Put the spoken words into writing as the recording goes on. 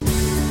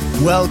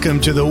Welcome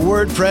to the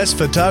WordPress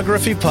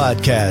Photography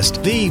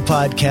Podcast, the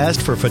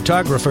podcast for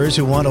photographers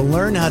who want to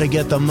learn how to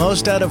get the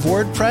most out of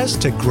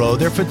WordPress to grow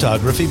their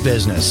photography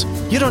business.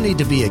 You don't need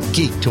to be a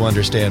geek to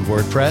understand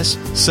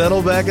WordPress.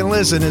 Settle back and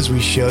listen as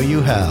we show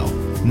you how.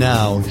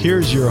 Now,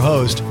 here's your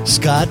host,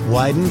 Scott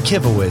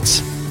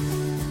Wyden-Kivowitz.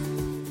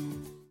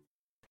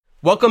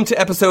 Welcome to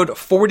episode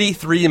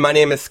 43. My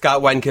name is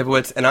Scott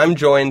Wyden-Kivowitz, and I'm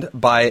joined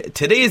by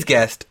today's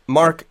guest,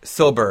 Marc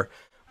Silber.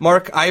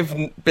 Marc, I've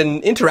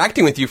been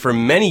interacting with you for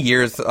many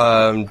years,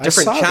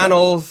 different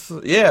channels,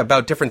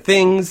 about different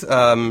things.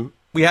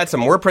 We had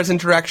some WordPress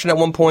interaction at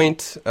one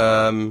point,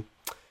 and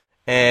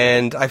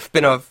I've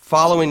been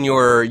following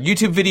your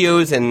YouTube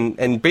videos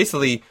and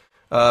basically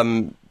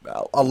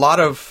a lot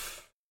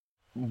of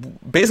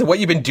basically what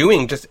you've been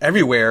doing just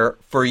everywhere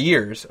for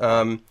years.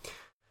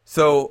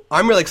 So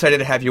I'm really excited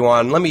to have you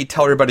on. Let me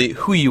tell everybody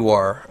who you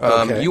are.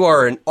 Okay. You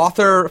are an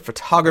author, a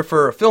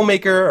photographer, a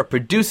filmmaker, a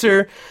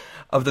producer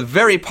of the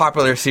very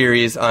popular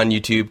series on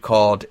YouTube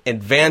called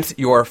Advance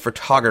Your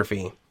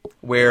Photography,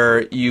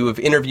 where you have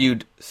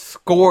interviewed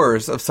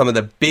scores of some of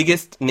the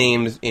biggest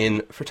names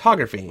in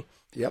photography.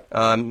 Yep.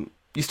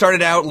 You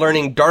started out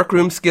learning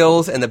darkroom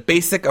skills and the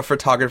basic of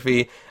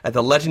photography at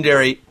the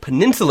legendary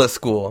Peninsula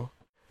School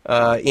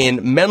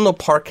in Menlo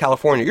Park,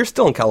 California. You're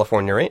still in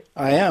California, right?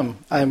 I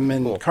am. I'm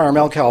in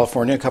Carmel,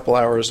 California, a couple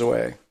hours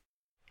away.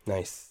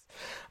 Nice.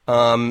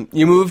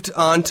 You moved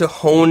on to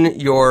hone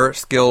your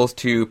skills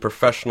to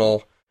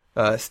professional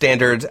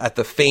standards at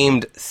the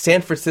famed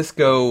San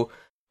Francisco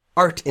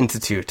Art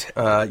Institute.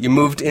 You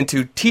moved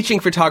into teaching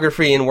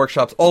photography in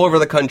workshops all over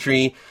the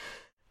country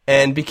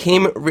and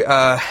became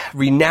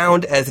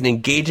renowned as an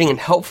engaging and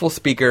helpful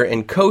speaker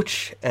and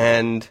coach,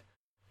 and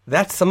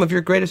that's some of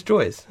your greatest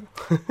joys.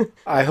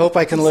 I hope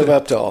I can live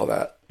up to all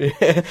that.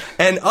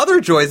 And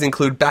other joys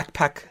include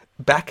backpacking,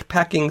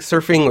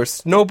 surfing, or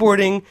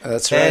snowboarding.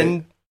 That's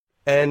right.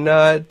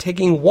 And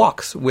taking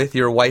walks with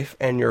your wife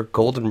and your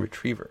golden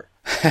retriever.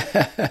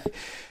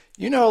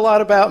 You know a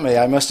lot about me.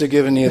 I must have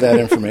given you that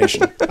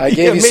information. I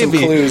gave you some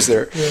clues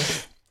there.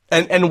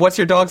 Yeah. And what's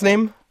your dog's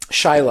name?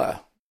 Shyla.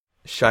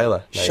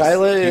 Shyla. Nice.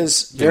 Shyla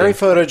is very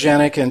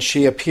photogenic, and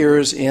she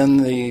appears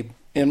in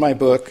my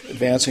book,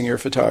 Advancing Your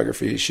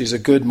Photography. She's a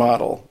good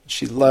model.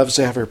 She loves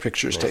to have her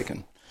pictures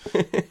taken.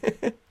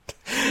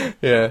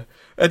 Yeah.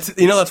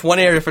 That's one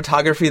area of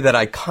photography that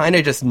I kind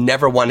of just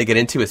never want to get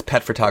into is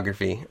pet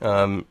photography.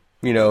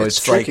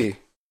 It's tricky.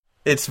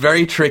 It's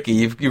very tricky.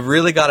 You've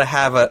really got to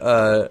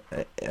have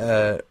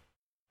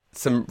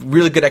some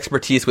really good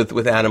expertise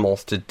with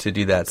animals to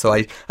do that. So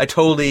I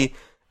totally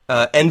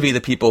envy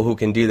the people who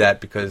can do that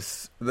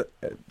because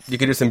you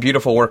can do some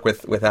beautiful work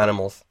with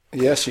animals.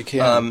 Yes, you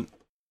can.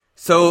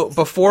 So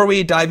before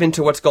we dive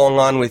into what's going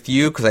on with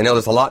you, because I know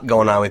there's a lot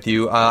going on with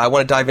you, I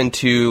want to dive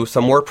into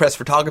some WordPress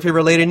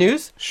photography-related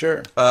news.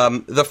 Sure.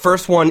 The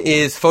first one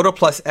is Photo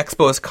Plus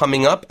Expo is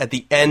coming up at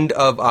the end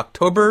of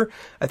October.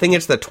 I think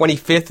it's the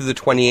 25th to the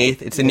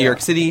 28th. It's in New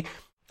York City.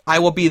 I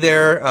will be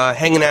there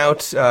hanging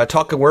out,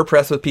 talking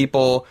WordPress with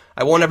people.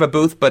 I won't have a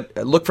booth, but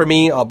look for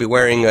me. I'll be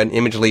wearing an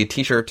Imagely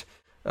t-shirt.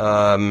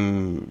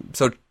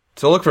 So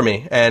look for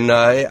me. And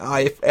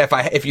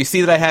if you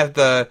see that I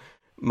have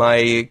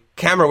my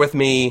camera with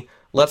me,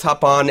 let's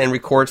hop on and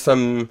record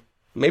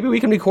maybe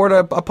we can record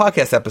a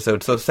podcast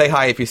episode. So say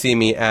hi if you see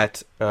me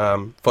at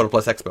Photo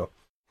Plus Expo.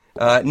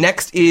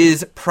 Next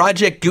is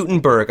Project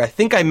Gutenberg. I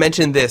think I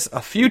mentioned this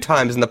a few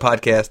times in the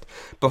podcast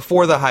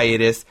before the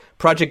hiatus.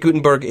 Project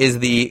Gutenberg is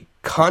the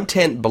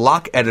content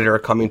block editor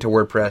coming to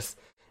WordPress.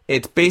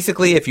 It's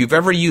basically, if you've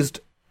ever used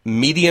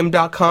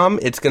Medium.com,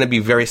 it's going to be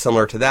very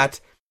similar to that.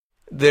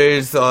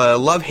 There's a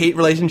love-hate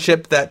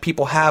relationship that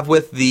people have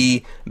with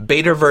the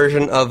beta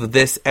version of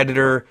this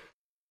editor,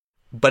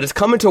 but it's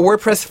coming to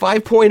WordPress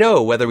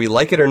 5.0, whether we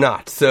like it or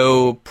not.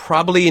 So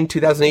probably in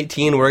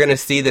 2018, we're going to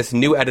see this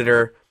new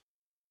editor,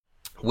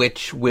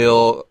 which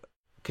will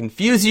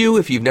confuse you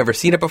if you've never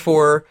seen it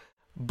before,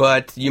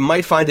 but you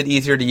might find it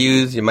easier to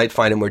use. You might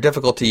find it more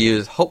difficult to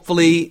use.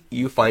 Hopefully,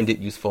 you find it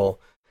useful.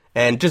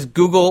 And just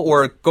Google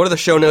or go to the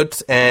show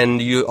notes, and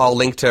I'll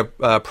link to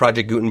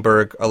Project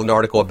Gutenberg, an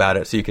article about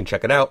it, so you can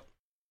check it out.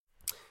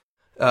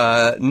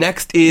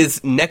 Next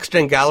is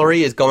NextGen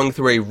Gallery is going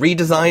through a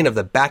redesign of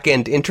the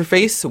back-end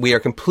interface. We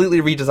are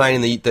completely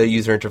redesigning the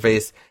user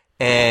interface,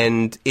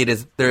 and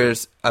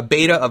there's a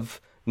beta of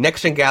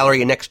NextGen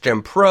Gallery and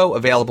NextGen Pro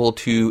available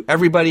to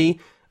everybody.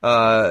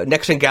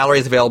 NextGen Gallery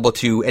is available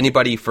to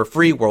anybody for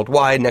free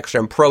worldwide.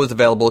 NextGen Pro is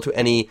available to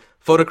any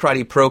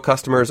Photocrati Pro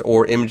customers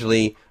or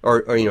Imagely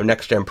or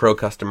NextGen Pro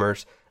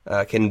customers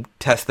can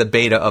test the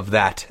beta of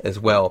that as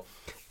well.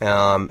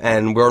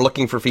 And we're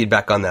looking for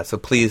feedback on that. So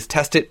please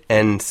test it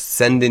and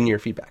send in your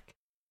feedback.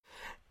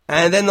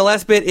 And then the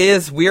last bit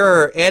is we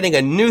are adding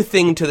a new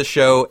thing to the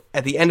show.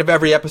 At the end of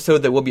every episode,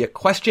 there will be a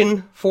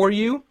question for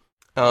you.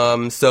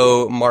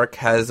 So Marc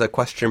has a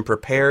question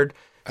prepared.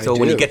 So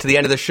when you get to the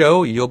end of the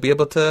show, you'll be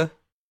able to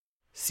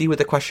see what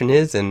the question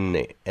is, and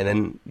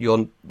then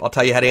I'll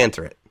tell you how to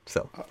answer it.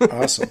 So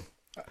awesome.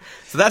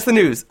 So that's the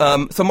news.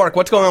 So Marc,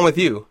 what's going on with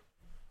you?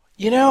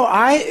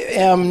 I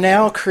am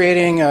now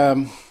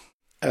creating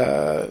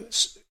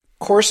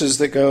courses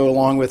that go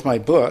along with my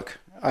book.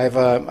 I've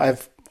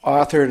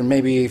authored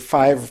maybe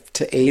 5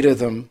 to 8 of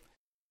them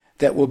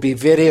that will be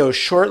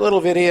short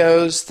little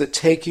videos that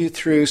take you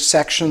through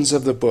sections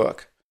of the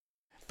book.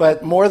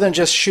 But more than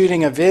just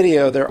shooting a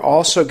video, they're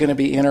also going to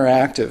be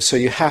interactive. So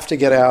you have to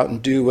get out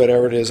and do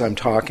whatever it is I'm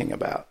talking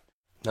about.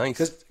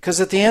 Nice. Because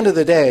at the end of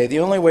the day, the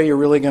only way you're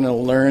really going to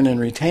learn and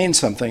retain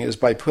something is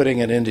by putting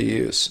it into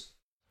use.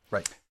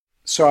 Right.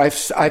 So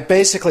I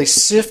basically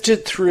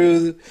sifted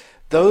through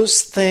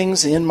those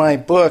things in my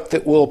book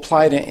that will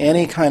apply to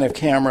any kind of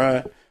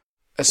camera,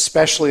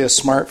 especially a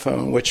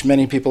smartphone, which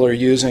many people are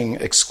using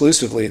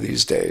exclusively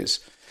these days.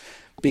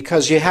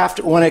 Because you have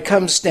to, when it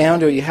comes down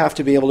to it, you have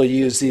to be able to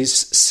use these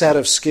set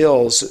of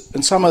skills,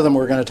 and some of them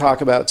we're going to talk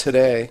about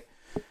today,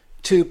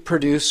 to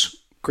produce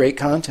great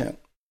content.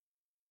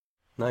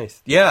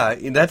 Nice. Yeah,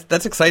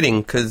 that's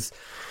exciting because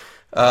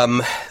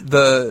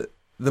the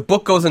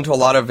book goes into a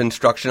lot of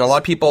instruction. A lot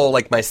of people,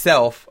 like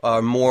myself,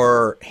 are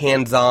more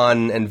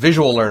hands-on and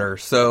visual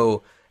learners.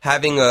 So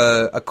having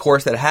a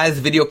course that has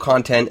video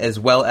content as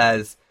well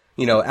as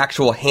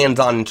actual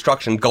hands-on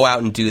instruction, go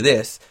out and do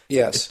this.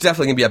 Yes. It's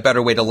definitely going to be a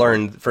better way to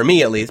learn, for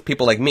me at least,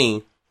 people like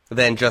me,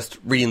 than just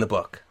reading the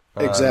book.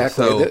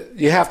 Exactly.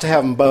 You have to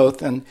have them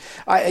both. And,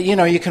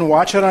 you can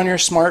watch it on your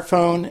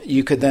smartphone.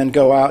 You could then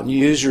go out and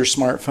use your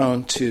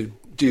smartphone to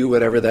do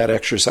whatever that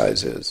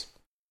exercise is.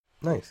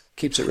 Nice.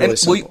 Keeps it really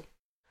simple.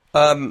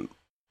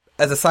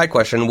 As a side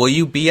question, will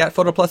you be at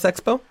Photo Plus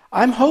Expo?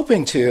 I'm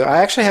hoping to. I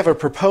actually have a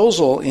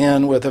proposal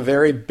in with a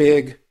very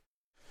big,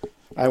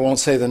 I won't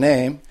say the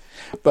name,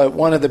 but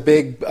one of the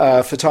big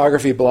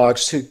photography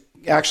blogs to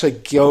actually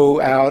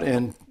go out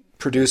and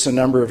produce a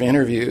number of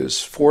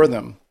interviews for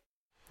them.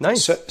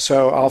 Nice.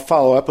 So I'll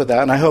follow up with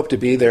that, and I hope to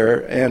be there,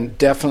 and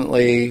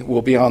definitely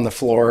will be on the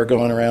floor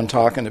going around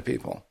talking to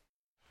people.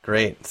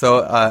 Great.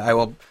 So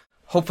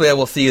hopefully I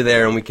will see you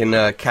there, and we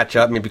can catch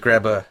up, maybe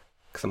grab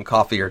some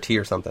coffee or tea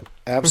or something.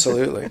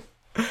 Absolutely.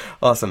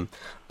 Awesome.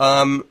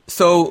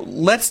 So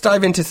let's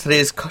dive into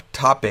today's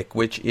topic,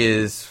 which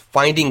is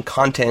finding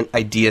content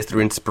ideas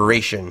through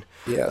inspiration.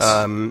 Yes.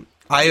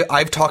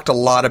 I've talked a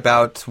lot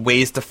about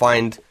ways to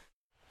find,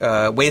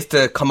 ways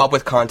to come up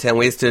with content,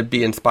 ways to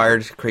be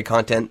inspired to create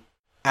content.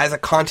 As a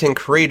content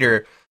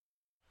creator,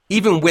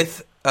 even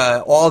with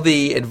all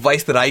the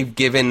advice that I've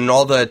given and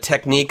all the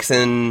techniques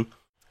and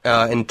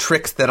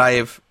tricks that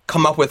I've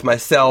come up with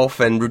myself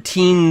and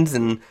routines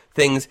and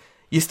things,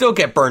 you still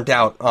get burnt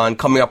out on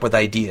coming up with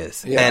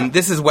ideas. Yeah. And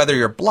this is whether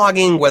you're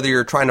blogging, whether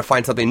you're trying to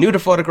find something new to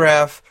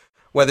photograph,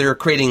 whether you're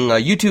creating a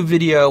YouTube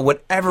video,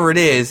 whatever it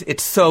is,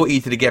 it's so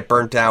easy to get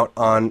burnt out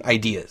on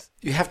ideas.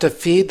 You have to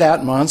feed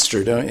that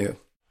monster, don't you?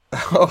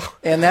 Oh.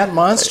 And that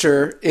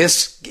monster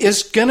is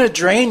going to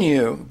drain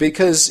you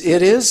because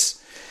it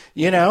is,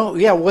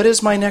 what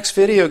is my next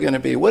video going to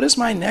be? What is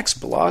my next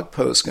blog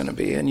post going to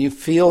be? And you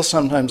feel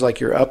sometimes like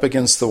you're up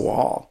against the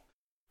wall.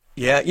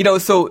 Yeah,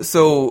 so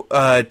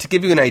to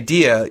give you an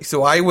idea,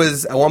 so I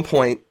was at one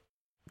point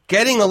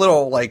getting a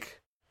little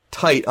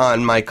tight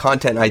on my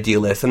content idea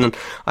list, and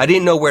I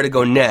didn't know where to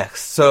go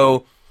next.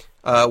 So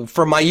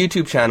for my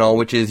YouTube channel,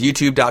 which is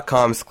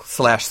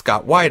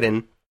youtube.com/Scott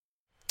Wyden,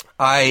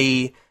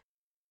 I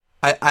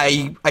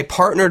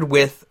partnered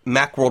with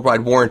Mac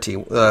Worldwide Warranty,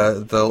 one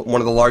of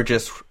the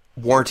largest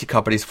warranty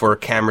companies for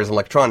cameras and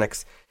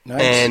electronics.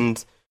 Nice.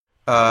 And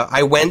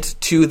I went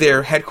to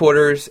their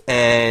headquarters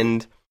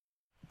and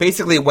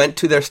basically went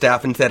to their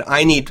staff and said,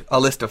 I need a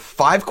list of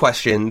 5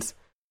 questions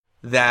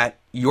that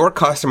your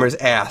customers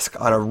ask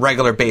on a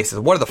regular basis.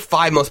 What are the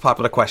 5 most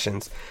popular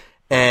questions?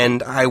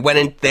 And I went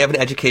in, they have an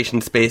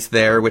education space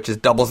there, which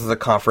doubles as a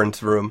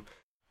conference room.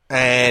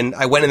 And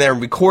I went in there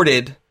and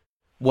recorded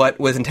what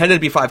was intended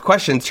to be 5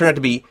 questions, turned out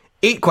to be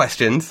 8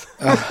 questions.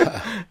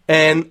 But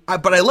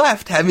I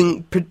left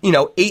having,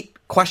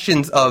 8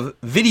 questions of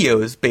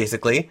videos,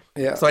 basically.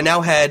 Yeah. So I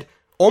now had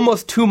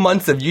almost 2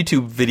 months of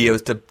YouTube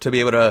videos to be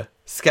able to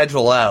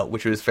schedule out,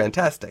 which was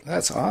fantastic.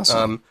 That's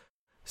awesome.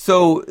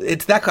 So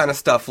it's that kind of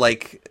stuff.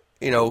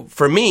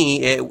 For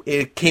me,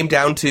 it came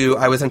down to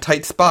I was in a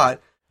tight spot.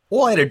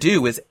 All I had to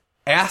do was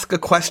ask a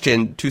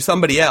question to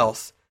somebody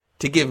else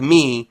to give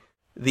me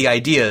the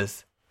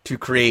ideas to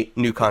create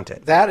new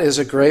content. That is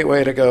a great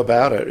way to go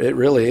about it. It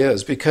really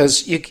is,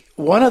 because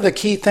one of the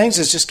key things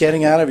is just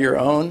getting out of your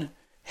own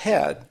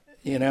head.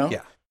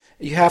 Yeah.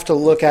 You have to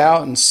look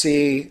out and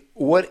see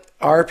what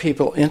are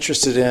people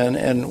interested in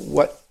and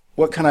what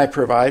can I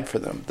provide for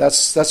them.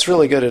 That's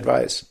really good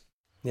advice.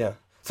 Yeah.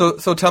 So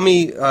tell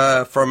me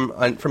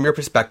from your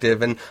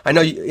perspective, and I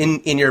know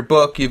in your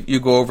book you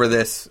go over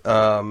this,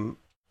 and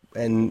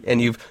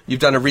you've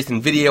done a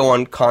recent video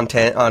on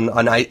content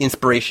on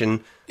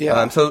inspiration.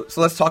 Yeah. So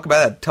let's talk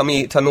about that. Tell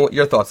me what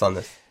your thoughts on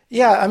this.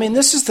 Yeah, I mean,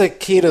 this is the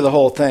key to the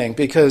whole thing,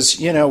 because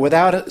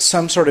without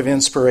some sort of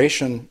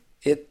inspiration,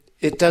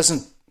 it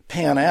doesn't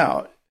pan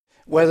out,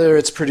 whether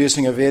it's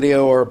producing a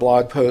video or a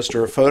blog post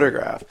or a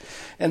photograph.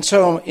 And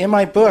so in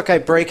my book, I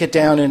break it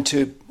down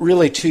into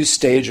really 2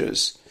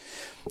 stages.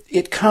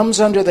 it comes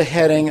under the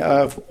heading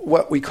of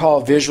what we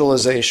call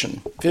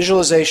visualization.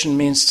 Visualization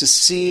means to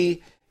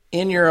see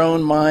in your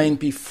own mind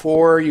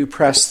before you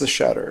press the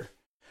shutter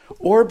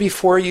or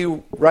before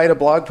you write a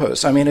blog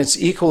post. I mean, it's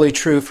equally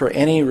true for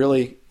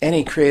any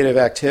creative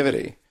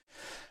activity.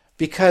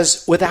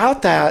 Because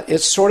without that,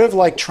 it's sort of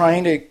like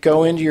trying to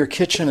go into your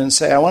kitchen and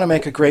say, I want to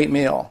make a great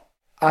meal.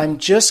 I'm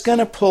just going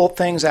to pull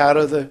things out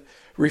of the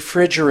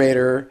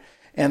refrigerator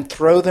and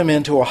throw them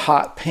into a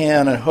hot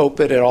pan and hope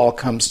that it all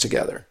comes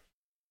together.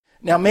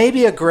 Now,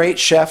 maybe a great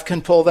chef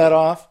can pull that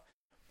off,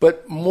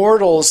 but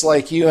mortals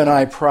like you and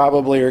I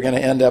probably are going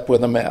to end up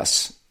with a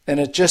mess, and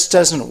it just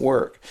doesn't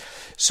work.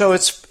 So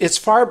it's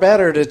far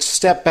better to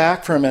step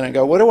back for a minute and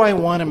go, what do I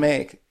want to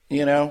make?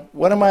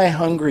 What am I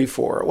hungry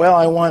for? Well,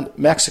 I want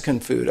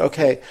Mexican food.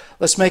 Okay,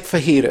 let's make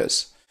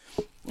fajitas.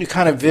 You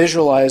kind of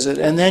visualize it,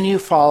 and then you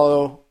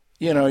follow,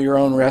 your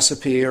own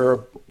recipe or a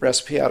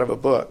recipe out of a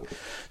book.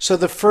 So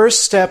the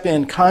first step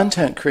in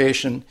content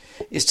creation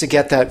is to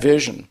get that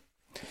vision.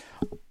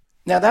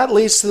 Now that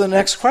leads to the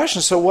next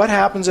question. So what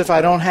happens if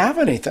I don't have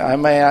anything?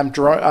 I'm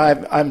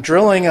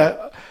drilling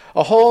a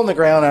hole in the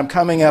ground. I'm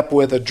coming up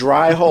with a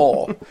dry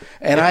hole,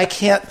 and I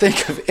can't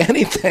think of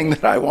anything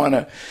that I want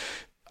to.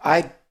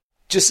 I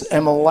just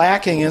am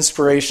lacking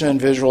inspiration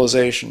and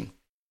visualization.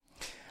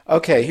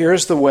 Okay,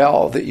 here's the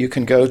well that you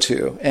can go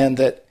to. And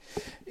that,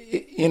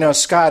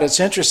 Scott, it's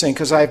interesting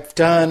because I've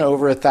done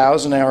over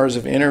 1,000 hours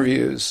of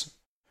interviews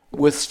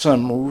with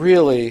some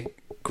really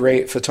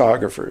great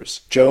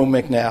photographers. Joe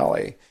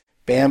McNally,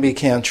 Bambi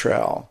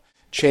Cantrell,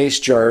 Chase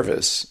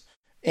Jarvis,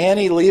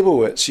 Annie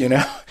Leibovitz,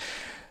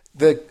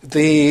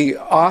 the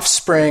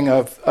offspring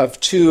of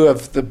two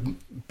of the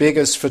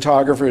biggest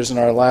photographers in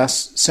our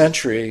last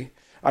century.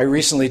 I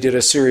recently did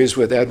a series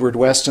with Edward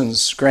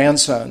Weston's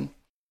grandson,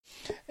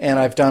 and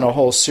I've done a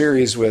whole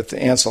series with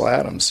Ansel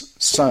Adams'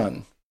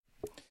 son.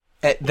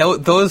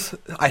 Those,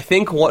 I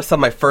think, some of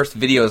my first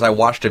videos I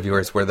watched of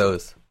yours were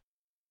those.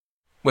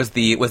 Was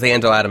the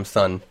Ansel Adams'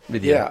 son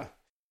video? Yeah,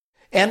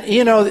 and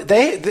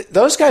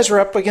those guys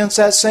were up against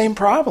that same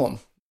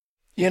problem.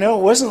 It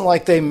wasn't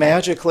like they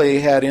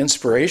magically had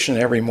inspiration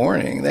every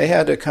morning. They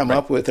had to come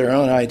up with their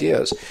own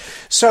ideas.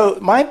 So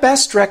my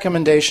best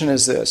recommendation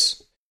is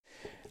this.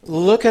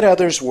 Look at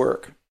others'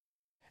 work.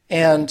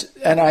 And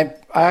I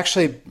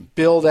actually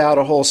build out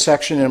a whole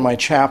section in my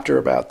chapter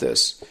about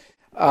this.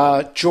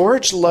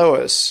 George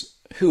Lois,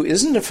 who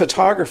isn't a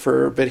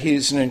photographer, but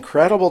he's an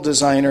incredible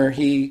designer.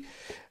 He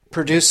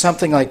produced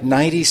something like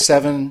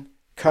 97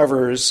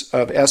 covers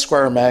of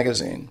Esquire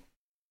magazine.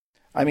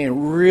 I mean,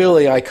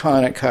 really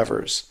iconic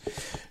covers.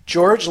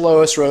 George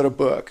Lois wrote a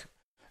book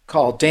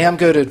called Damn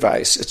Good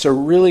Advice. It's a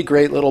really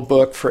great little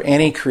book for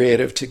any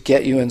creative to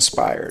get you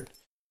inspired.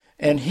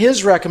 And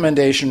his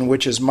recommendation,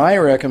 which is my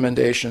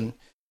recommendation,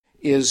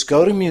 is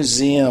go to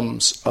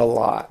museums a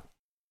lot.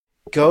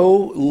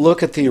 Go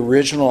look at the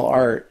original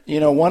art.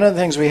 One of the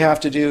things we have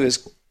to do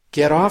is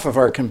get off of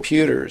our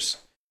computers.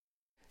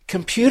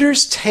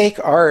 Computers take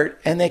art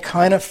and they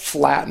kind of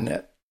flatten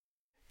it.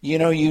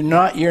 You're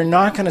not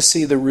going to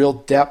see the real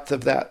depth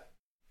of that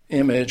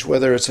image,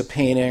 whether it's a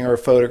painting or a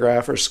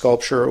photograph or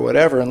sculpture or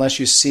whatever, unless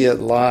you see it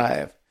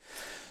live.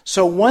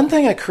 So one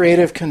thing a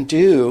creative can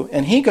do,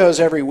 and he goes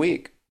every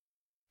week.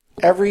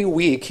 Every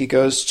week he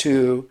goes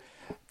to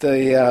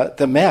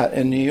the Met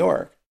in New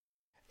York,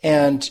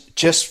 and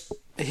just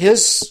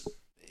his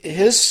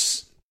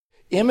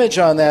image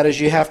on that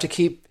is you have to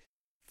keep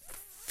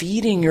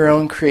feeding your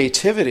own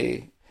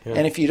creativity,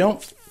 and if you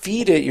don't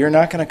feed it, you're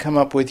not going to come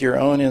up with your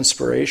own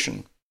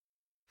inspiration.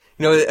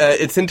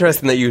 It's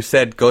interesting that you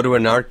said go to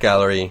an art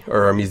gallery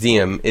or a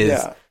museum.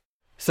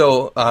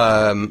 So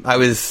I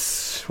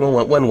was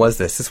when was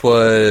this? This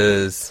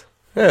was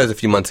it was a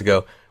few months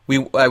ago.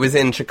 I was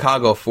in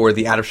Chicago for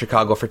the Out of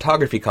Chicago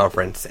Photography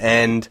Conference,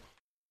 and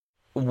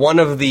one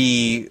of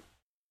the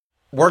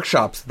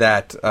workshops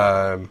that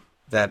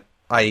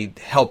I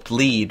helped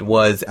lead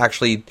was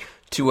actually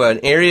to an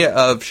area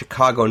of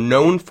Chicago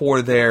known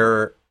for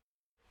their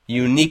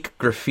unique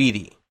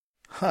graffiti.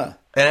 Huh.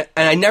 And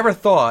I never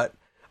thought,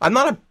 I'm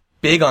not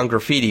big on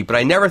graffiti, but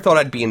I never thought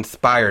I'd be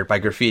inspired by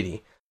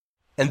graffiti.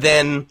 And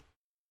then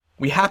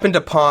we happened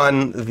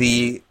upon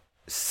the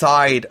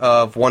side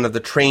of one of the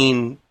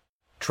train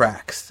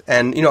tracks.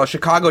 And,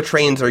 Chicago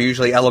trains are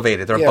usually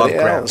elevated. They're above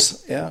ground.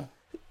 L's, yeah.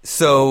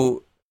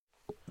 So,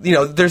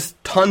 there's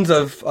tons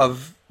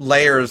of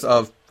layers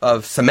of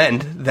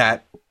cement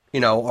that,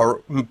 are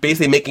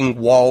basically making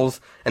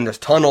walls, and there's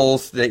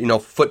tunnels,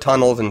 that foot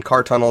tunnels and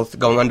car tunnels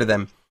going under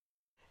them.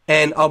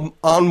 And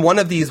on one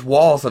of these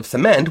walls of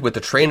cement with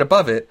the train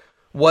above it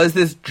was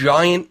this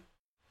giant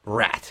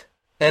rat.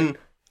 And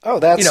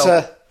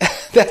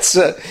that's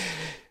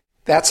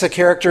a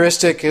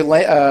characteristic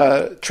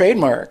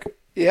trademark.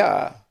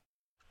 Yeah.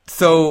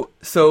 So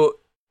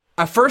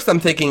at first I'm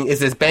thinking,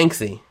 is this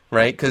Banksy,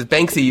 right? Because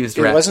Banksy used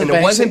rats. It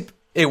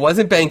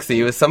wasn't Banksy.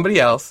 It was somebody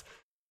else.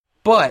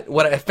 But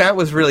what I found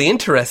was really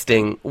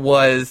interesting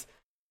was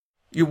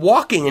you're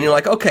walking and you're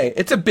like, okay,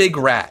 it's a big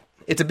rat.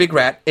 It's a big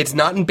rat. It's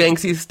not in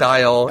Banksy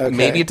style. Okay.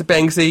 Maybe it's a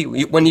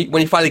Banksy. When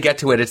you finally get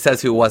to it, it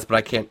says who it was, but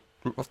I can't,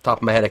 off the top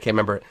of my head, I can't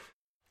remember it.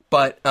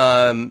 But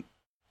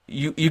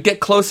you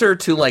get closer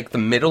to like the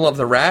middle of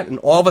the rat, and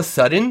all of a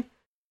sudden,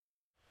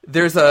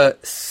 there's a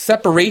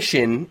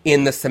separation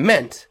in the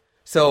cement.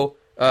 So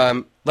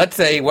let's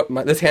say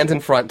this hand's in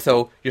front.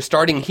 So you're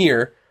starting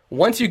here.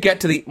 Once you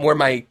get to where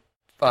my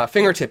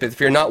fingertip is,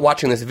 if you're not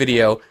watching this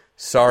video,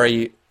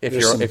 sorry if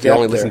you're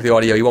only listening to the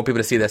audio, you won't be able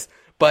to see this.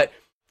 But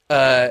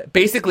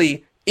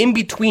basically, in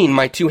between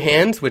my two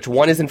hands, which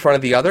one is in front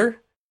of the other,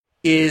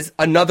 is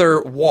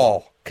another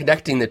wall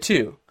connecting the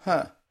two.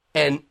 Huh.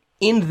 And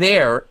in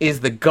there is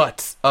the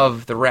guts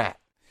of the rat.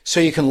 So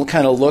you can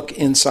kind of look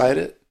inside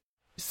it?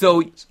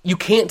 So you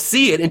can't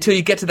see it until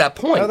you get to that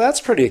point. Oh,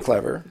 that's pretty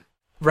clever.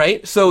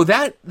 Right? So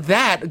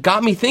that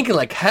got me thinking,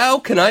 like, how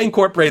can I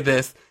incorporate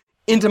this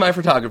into my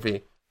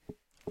photography?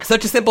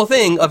 Such a simple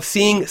thing of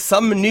seeing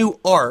some new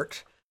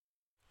art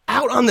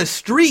out on the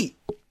street.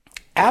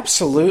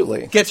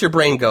 Absolutely. Gets your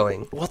brain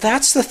going. Well,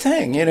 that's the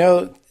thing. You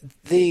know,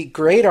 the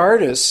great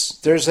artists,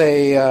 there's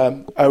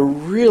a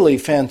really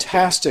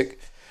fantastic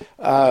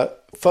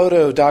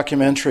photo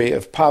documentary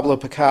of Pablo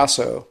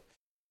Picasso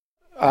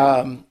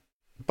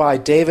by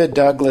David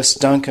Douglas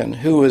Duncan,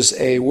 who was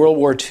a World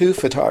War II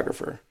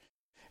photographer.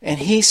 And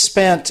he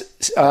spent,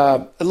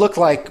 it looked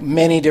like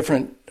many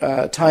different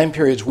time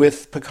periods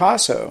with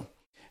Picasso,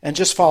 and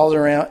just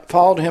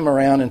followed him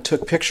around and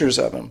took pictures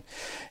of him.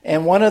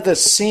 And one of the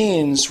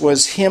scenes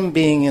was him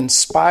being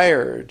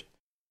inspired.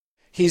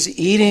 He's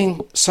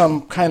eating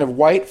some kind of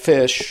white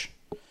fish,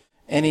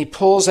 and he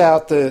pulls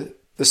out the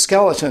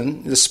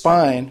skeleton, the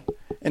spine,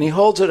 and he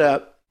holds it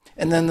up.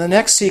 And then the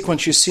next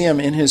sequence, you see him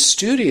in his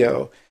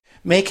studio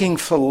making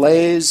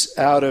fillets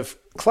out of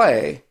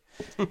clay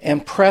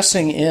and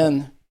pressing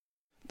in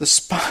the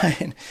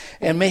spine.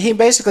 And he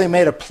basically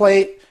made a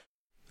plate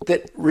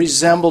that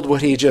resembled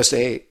what he just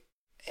ate.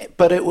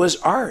 But it was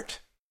art.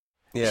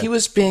 Yeah. He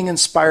was being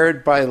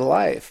inspired by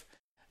life.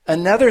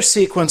 Another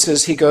sequence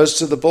is he goes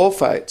to the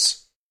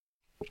bullfights,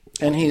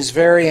 and he's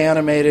very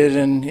animated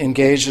and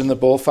engaged in the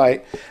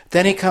bullfight.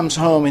 Then he comes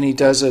home and he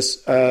does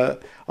a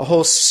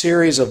whole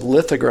series of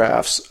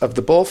lithographs of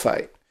the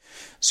bullfight.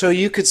 So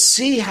you could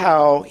see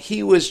how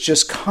he was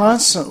just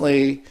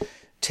constantly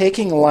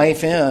taking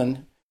life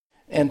in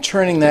and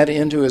turning that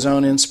into his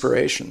own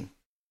inspiration.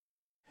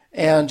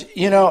 And,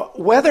 you know,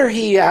 whether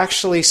he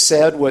actually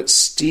said what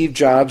Steve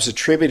Jobs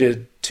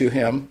attributed to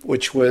him,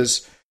 which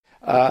was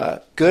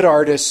good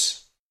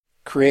artists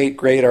create,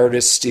 great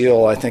artists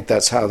steal. I think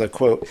that's how the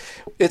quote.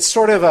 It's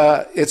sort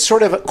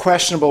of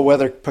questionable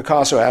whether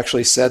Picasso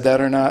actually said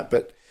that or not,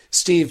 but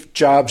Steve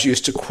Jobs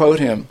used to quote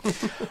him.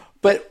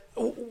 But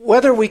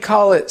whether we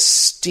call it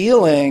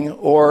stealing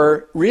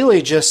or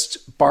really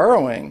just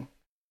borrowing,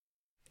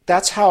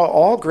 that's how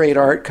all great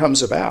art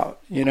comes about.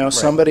 You know, right.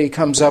 Somebody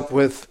comes up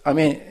with, a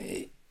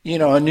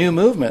new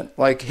movement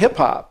like hip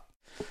hop.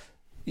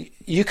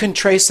 You can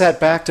trace that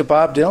back to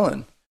Bob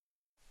Dylan.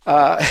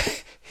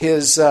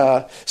 His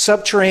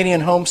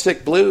Subterranean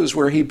Homesick Blues,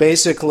 where he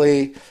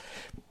basically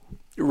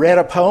read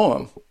a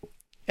poem,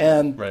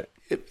 and right.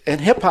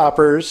 And hip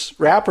hoppers,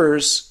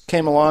 rappers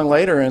came along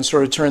later and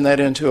sort of turned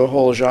that into a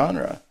whole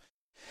genre.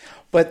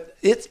 But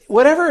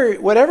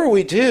whatever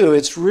we do,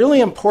 it's really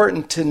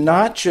important to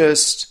not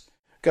just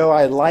go,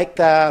 I like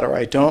that or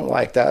I don't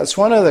like that. It's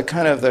one of the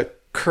kind of the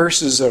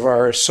curses of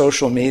our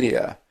social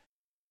media.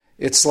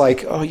 It's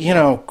like,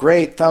 oh,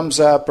 great, thumbs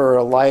up or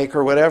a like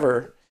or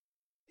whatever.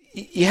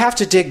 You have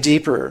to dig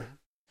deeper.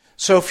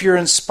 So if you're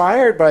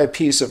inspired by a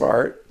piece of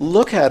art,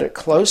 look at it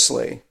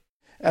closely.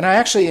 And I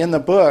actually, in the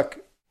book,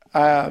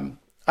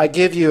 I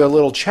give you a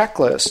little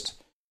checklist.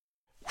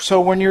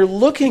 So when you're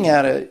looking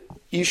at it,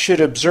 you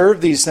should observe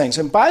these things.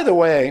 And by the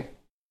way,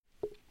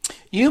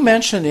 you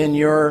mentioned in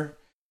your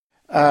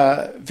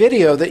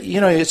video that,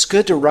 it's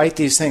good to write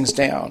these things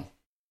down.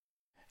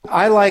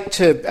 I like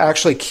to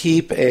actually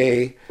keep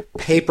a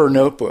paper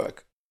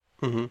notebook.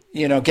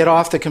 Mm-hmm. Get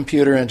off the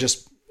computer and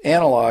just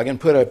analog and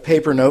put a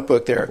paper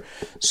notebook there.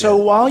 So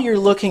while you're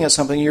looking at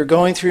something, you're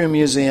going through a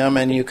museum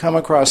and you come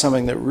across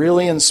something that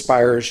really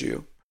inspires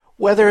you,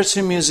 whether it's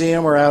a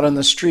museum or out on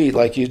the street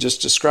like you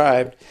just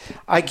described,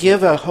 I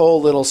give a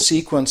whole little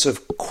sequence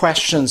of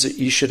questions that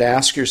you should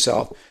ask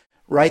yourself.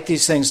 Write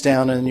these things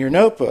down in your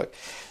notebook.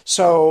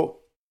 So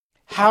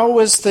how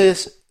is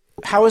the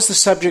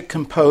subject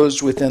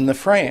composed within the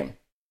frame?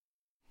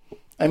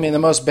 I mean, the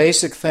most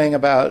basic thing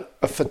about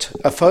a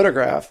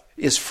photograph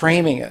is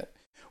framing it,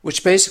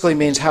 which basically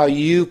means how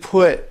you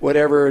put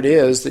whatever it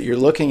is that you're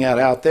looking at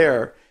out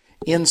there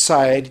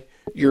inside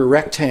your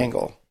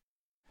rectangle.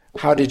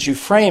 How did you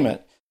frame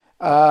it?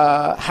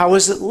 How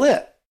is it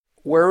lit?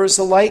 Where was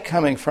the light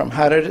coming from?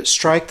 How did it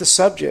strike the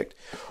subject?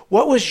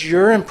 What was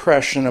your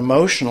impression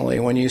emotionally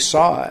when you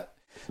saw it?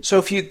 So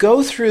if you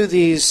go through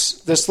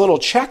this little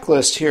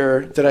checklist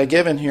here that I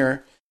give in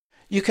here,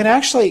 you can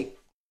actually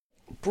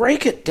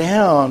break it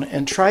down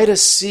and try to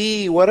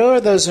see what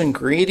are those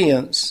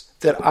ingredients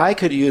that I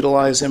could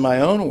utilize in my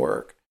own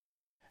work,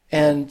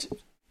 and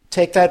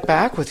take that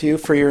back with you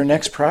for your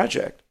next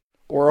project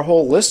or a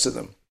whole list of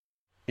them.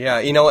 Yeah,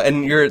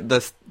 and you're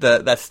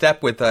that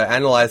step with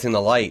analyzing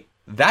the light,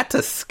 that's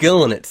a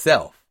skill in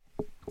itself.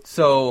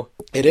 So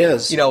it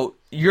is.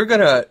 You're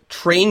going to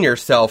train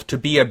yourself to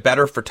be a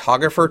better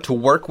photographer, to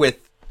work with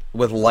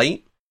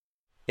light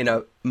in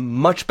a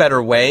much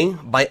better way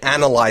by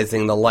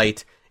analyzing the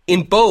light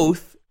in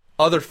both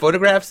other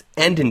photographs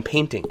and in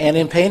painting. And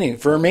in painting.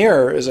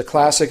 Vermeer is a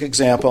classic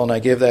example, and I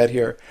give that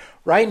here.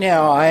 Right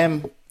now, I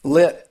am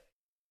lit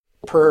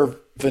per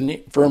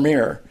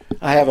Vermeer.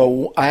 I have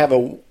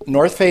a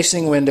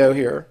north-facing window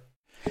here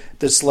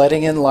that's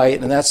letting in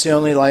light, and that's the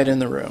only light in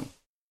the room.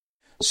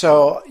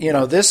 So,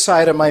 this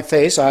side of my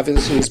face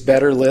obviously is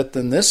better lit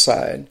than this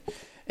side.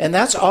 And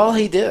that's all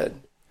he did,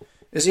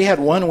 is he had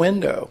one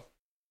window.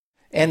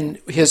 And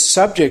his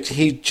subject,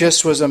 he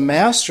just was a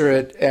master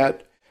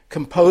at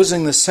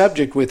composing the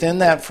subject within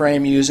that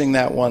frame using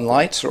that one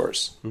light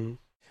source. Mm-hmm.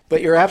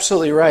 But you're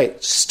absolutely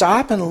right.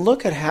 Stop and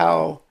look at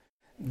how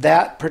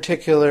that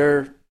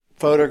particular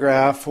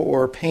photograph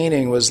or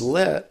painting was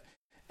lit.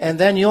 And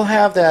then you'll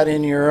have that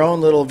in your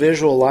own little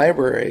visual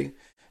library.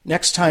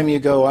 Next time you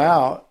go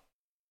out,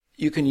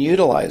 you can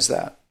utilize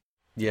that.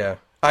 Yeah.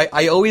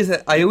 I always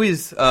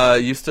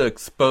used to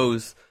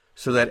expose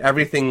so that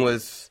everything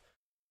was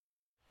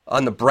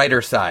on the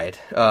brighter side.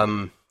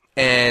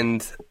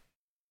 And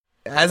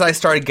as I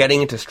started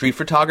getting into street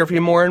photography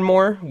more and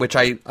more, which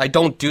I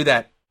don't do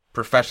that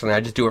professionally,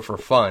 I just do it for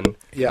fun,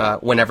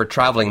 whenever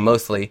traveling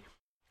mostly.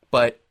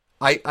 But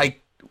I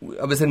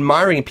was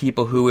admiring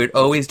people who would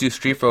always do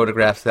street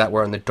photographs that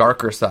were on the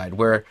darker side,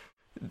 where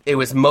it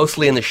was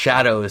mostly in the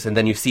shadows, and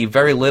then you see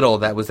very little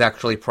that was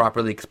actually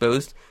properly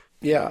exposed.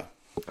 Yeah.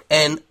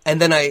 And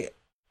then I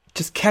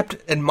just kept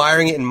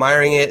admiring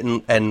it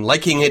and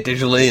liking it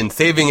digitally and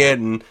saving it,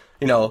 and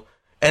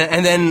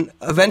and then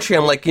eventually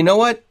I'm like, you know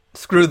what?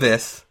 Screw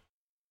this.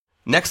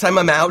 Next time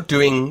I'm out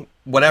doing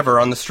whatever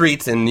on the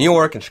streets in New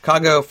York and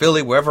Chicago,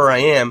 Philly, wherever I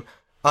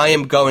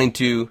am going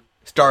to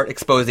start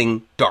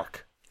exposing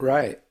dark.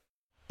 Right.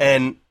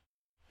 And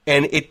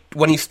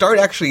when you start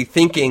actually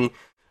thinking,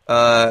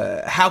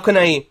 how can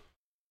I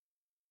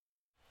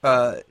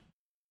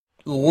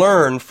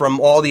learn from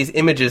all these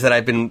images that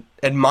I've been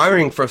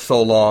admiring for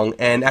so long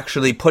and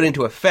actually put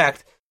into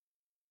effect,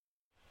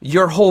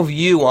 your whole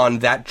view on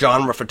that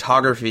genre of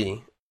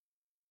photography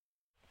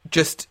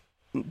just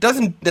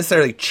doesn't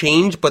necessarily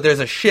change, but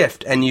there's a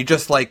shift, and you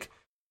just like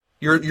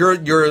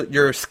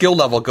your skill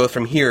level goes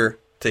from here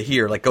to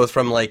here, like goes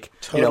from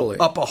totally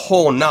up a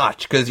whole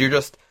notch, because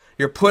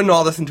you're putting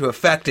all this into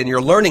effect, and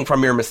you're learning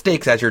from your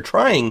mistakes as you're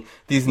trying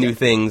these new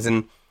things.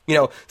 And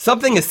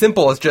something as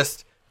simple as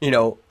just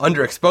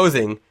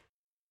underexposing.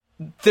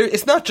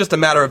 It's not just a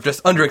matter of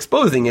just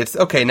underexposing. It's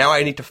okay. Now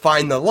I need to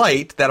find the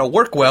light that'll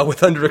work well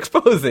with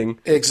underexposing.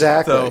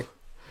 Exactly. So,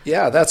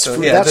 yeah, that's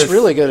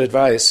really good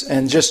advice.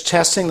 And just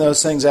testing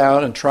those things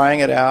out and trying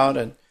it out,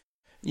 and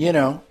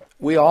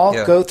we all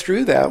go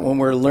through that when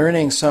we're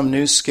learning some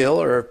new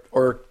skill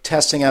or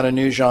testing out a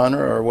new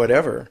genre or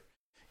whatever.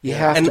 You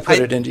have to put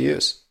it into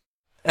use.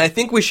 And I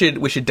think we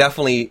should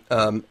definitely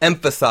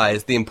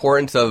emphasize the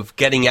importance of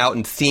getting out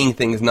and seeing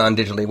things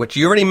non-digitally, which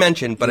you already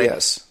mentioned. But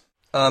yes.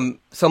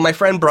 So my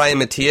friend Brian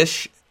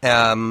Matiash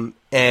and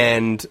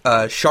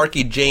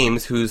Sharky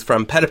James, who's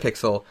from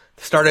Petapixel,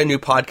 started a new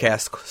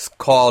podcast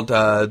called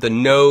the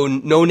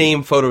No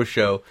Name Photo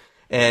Show,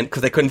 and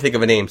because they couldn't think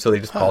of a name, so they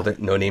just called it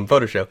No Name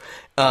Photo Show.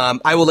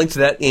 I will link to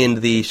that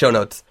in the show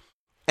notes.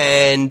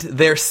 And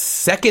their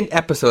second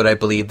episode, I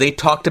believe, they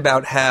talked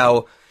about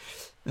how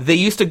they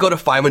used to go to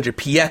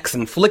 500px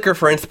and Flickr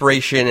for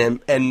inspiration,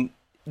 and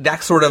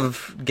that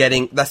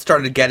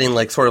started getting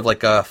like sort of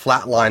like a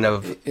flat line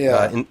of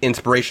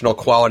inspirational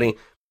quality.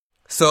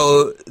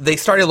 So they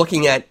started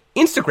looking at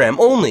Instagram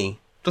only,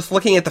 just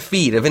looking at the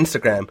feed of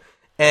Instagram,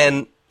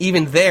 and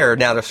even there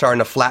now they're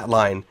starting to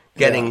flatline,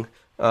 getting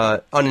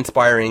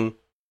uninspiring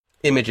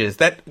images.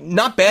 That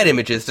not bad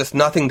images, just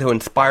nothing to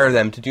inspire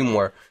them to do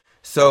more.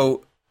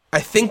 So I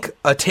think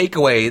a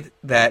takeaway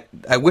that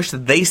I wish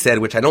that they said,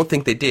 which I don't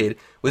think they did,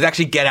 was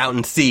actually get out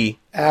and see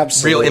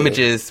real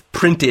images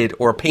printed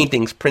or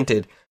paintings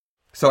printed.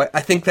 So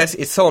I think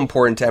it's so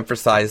important to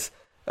emphasize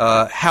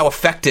how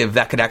effective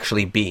that could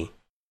actually be.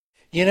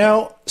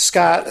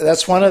 Scott,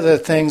 that's one of the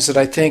things that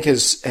I think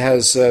has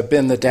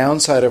been the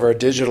downside of our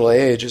digital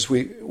age, is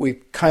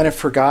we've kind of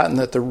forgotten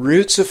that the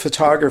roots of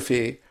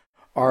photography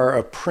are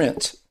a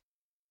print,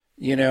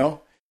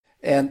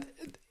 and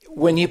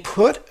when you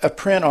put a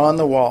print on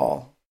the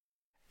wall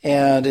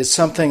and it's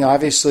something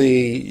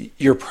obviously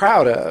you're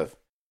proud of,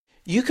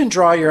 you can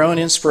draw your own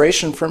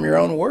inspiration from your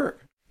own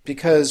work,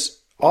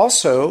 because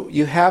also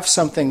you have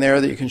something there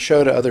that you can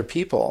show to other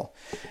people,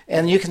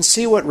 and you can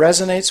see what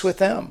resonates with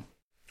them.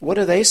 What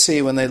do they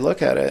see when they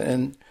look at it?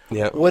 And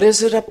what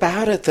is it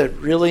about it that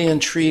really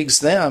intrigues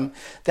them?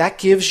 That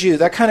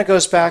kind of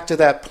goes back to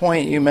that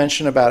point you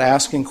mentioned about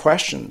asking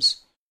questions.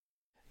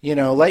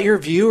 Let your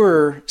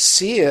viewer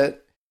see it.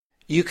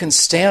 You can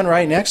stand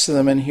right next to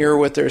them and hear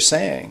what they're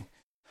saying.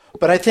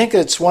 But I think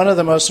it's one of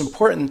the most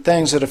important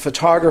things that a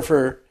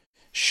photographer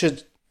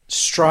should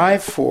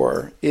strive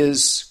for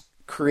is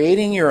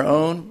creating your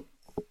own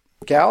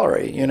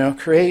gallery.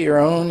 Create your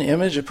own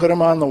image and put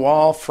them on the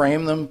wall,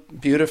 frame them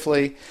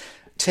beautifully.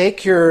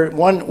 Take your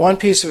one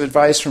piece of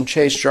advice from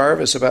Chase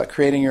Jarvis about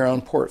creating your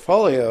own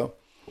portfolio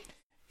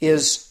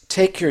is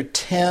take your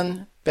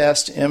 10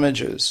 best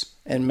images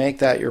and make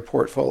that your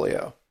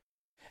portfolio.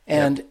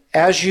 And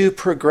as you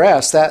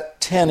progress, that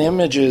 10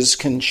 images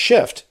can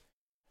shift,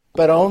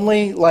 but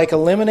only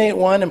eliminate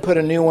one and put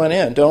a new one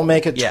in. Don't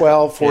make it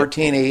 12,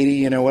 14,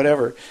 80,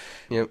 whatever.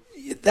 Yep.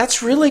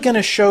 That's really going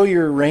to show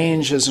your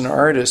range as an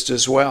artist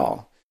as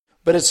well.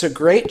 But it's a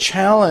great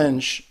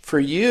challenge for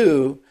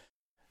you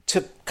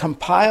to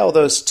compile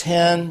those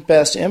 10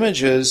 best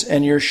images,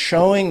 and you're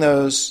showing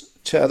those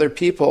to other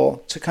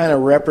people to kind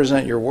of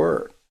represent your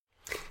work.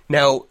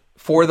 Now,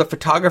 for the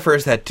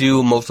photographers that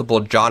do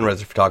multiple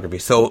genres of photography,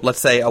 so let's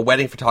say a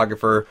wedding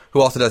photographer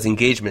who also does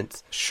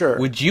engagements, sure.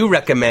 Would you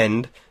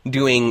recommend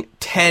doing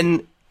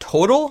 10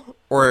 total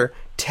or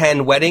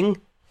 10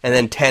 wedding and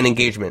then 10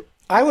 engagement?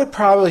 I would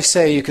probably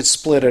say you could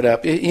split it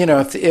up.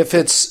 If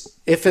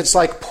it's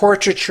like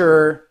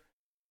portraiture,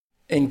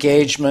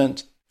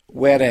 engagement,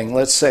 wedding,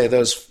 let's say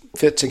those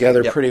fit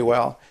together pretty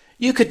well.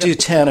 You could do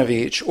 10 of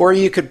each, or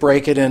you could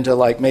break it into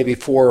maybe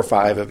 4 or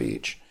 5 of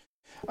each.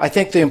 I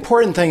think the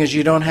important thing is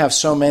you don't have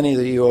so many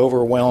that you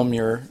overwhelm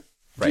your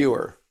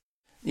viewer.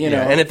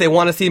 And if they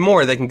want to see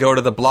more, they can go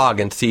to the blog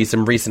and see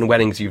some recent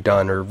weddings you've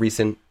done or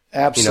recent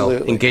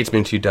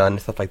engagements you've done,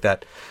 stuff like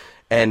that.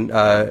 And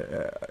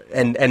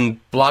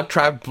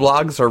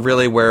blogs are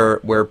really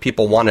where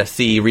people want to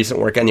see recent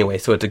work anyway.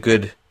 So it's a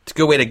good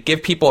way to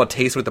give people a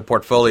taste with the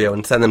portfolio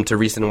and send them to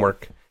recent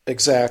work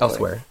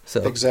elsewhere.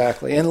 So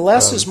exactly, and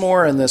less is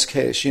more in this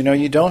case.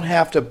 You don't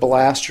have to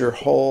blast your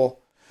whole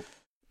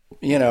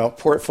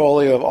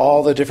portfolio of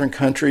all the different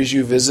countries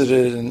you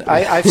visited, and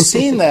I've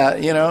seen that.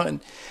 And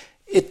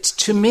it's,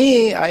 to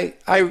me,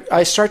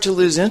 I start to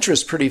lose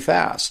interest pretty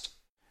fast.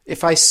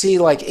 If I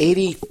see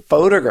 80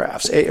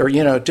 photographs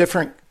or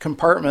different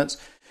compartments,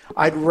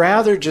 I'd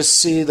rather just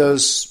see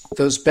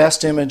those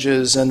best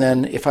images, and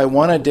then if I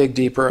want to dig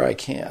deeper, I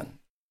can.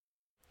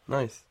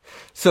 Nice.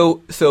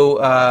 So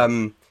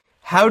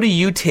how do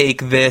you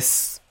take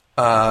this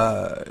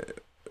everything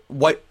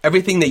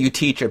that you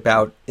teach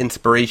about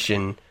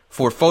inspiration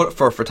for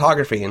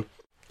photography, and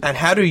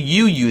how do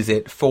you use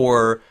it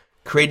for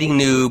creating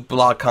new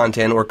blog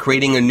content or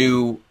creating a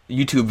new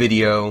YouTube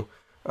video?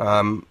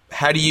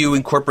 How do you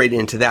incorporate it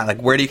into that?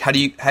 How do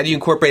you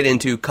incorporate it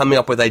into coming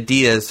up with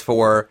ideas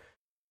for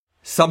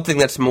something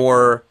that's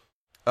more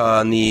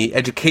on the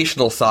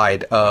educational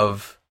side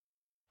of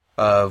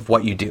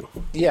what you do?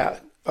 Yeah.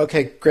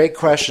 Okay. Great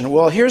question.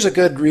 Well, here's a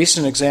good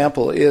recent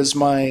example is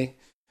my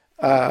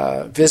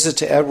visit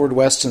to Edward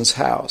Weston's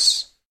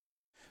house.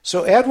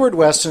 So Edward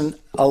Weston,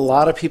 a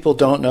lot of people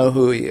don't know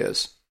who he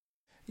is.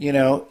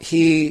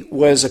 He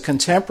was a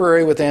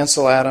contemporary with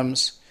Ansel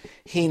Adams.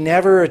 He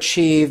never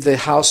achieved the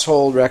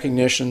household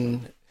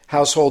recognition,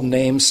 household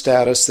name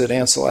status that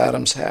Ansel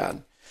Adams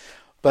had.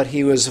 But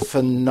he was a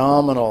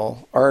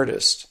phenomenal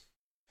artist.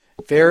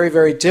 Very,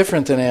 very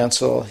different than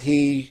Ansel.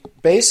 He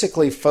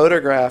basically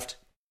photographed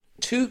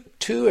two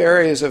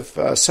areas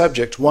of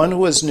subject. One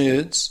was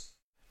nudes,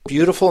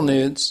 beautiful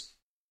nudes,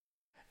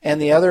 and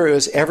the other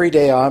was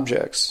everyday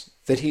objects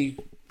that he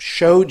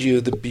showed you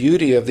the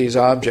beauty of these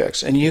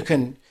objects. And you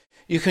can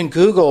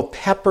Google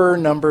Pepper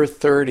number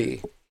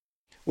 30,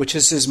 which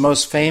is his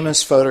most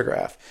famous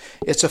photograph.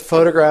 It's a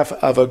photograph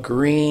of a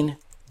green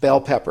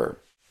bell pepper,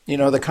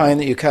 the kind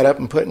that you cut up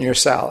and put in your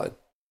salad.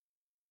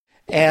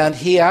 And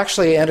he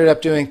actually ended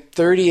up doing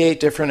 38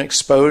 different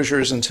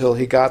exposures until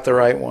he got the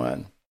right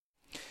one.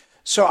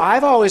 So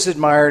I've always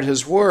admired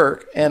his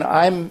work, and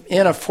I'm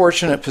in a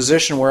fortunate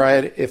position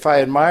where if I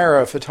admire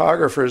a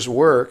photographer's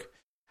work,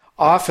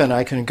 often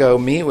I can go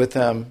meet with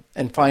them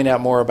and find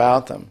out more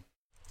about them.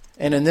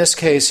 And in this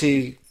case,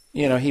 he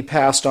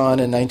passed on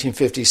in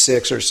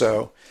 1956 or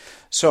so.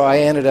 So I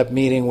ended up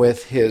meeting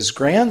with his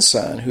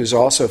grandson, who's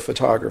also a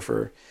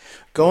photographer,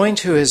 going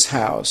to his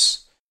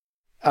house,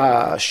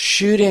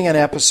 shooting an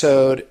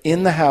episode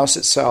in the house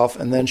itself,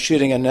 and then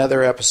shooting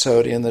another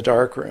episode in the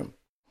darkroom.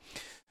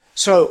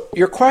 So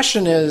your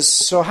question is,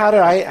 so how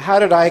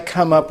did I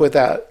come up with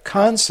that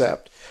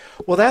concept?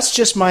 Well, that's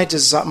just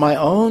my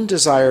own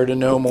desire to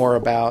know more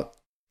about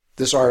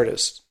this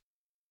artist.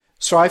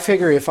 So I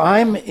figure if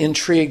I'm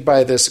intrigued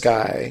by this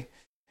guy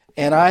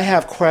and I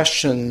have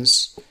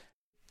questions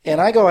and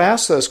I go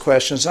ask those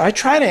questions, I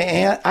try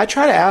to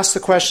ask the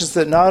questions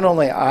that not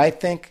only I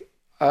think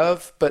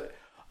of, but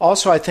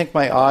also I think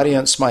my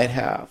audience might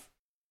have.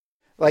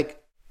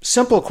 Like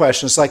simple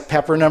questions like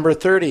Pepper number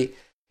 30.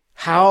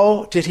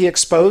 How did he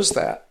expose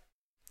that?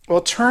 Well,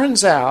 it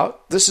turns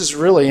out, this is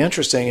really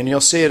interesting, and you'll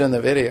see it in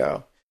the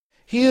video.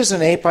 He used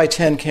an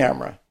 8x10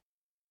 camera.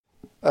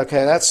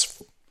 Okay,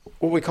 that's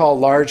what we call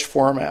large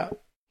format.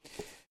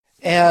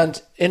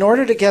 And in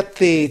order to get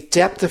the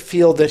depth of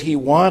field that he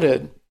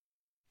wanted,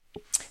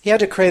 he had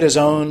to create his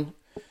own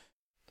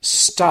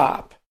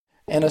stop.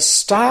 And a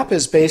stop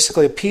is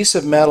basically a piece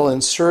of metal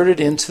inserted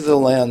into the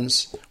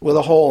lens with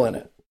a hole in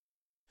it.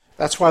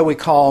 That's why we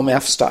call them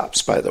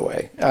f-stops, by the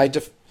way. I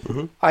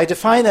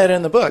define that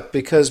in the book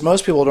because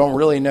most people don't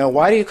really know.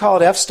 Why do you call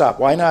it f-stop?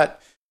 Why not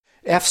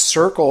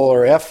f-circle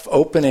or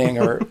f-opening?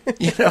 Or,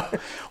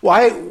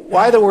 why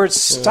the word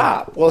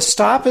stop? Well,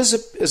 stop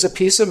is a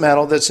piece of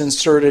metal that's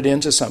inserted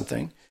into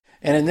something.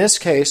 And in this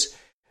case,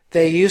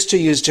 they used to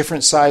use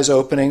different size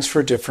openings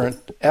for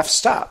different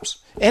f-stops.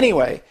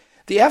 Anyway,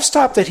 the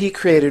f-stop that he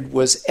created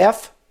was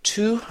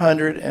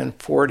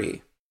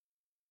f240,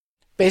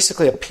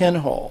 basically a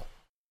pinhole.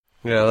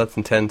 Yeah, that's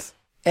intense.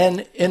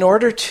 And in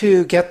order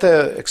to get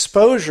the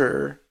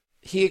exposure,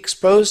 he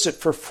exposed it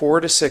for 4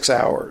 to 6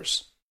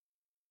 hours.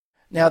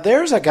 Now,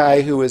 there's a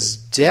guy who is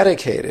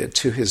dedicated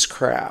to his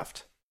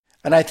craft.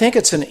 And I think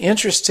it's an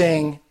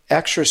interesting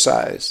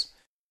exercise.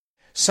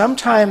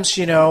 Sometimes,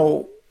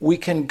 we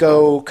can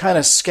go kind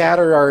of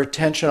scatter our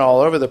attention all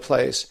over the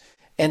place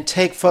and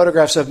take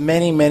photographs of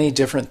many, many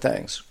different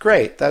things.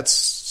 Great,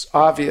 that's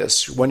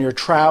obvious. When you're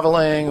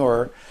traveling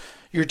or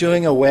you're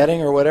doing a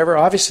wedding or whatever,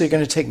 obviously you're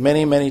going to take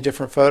many, many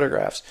different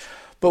photographs.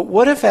 But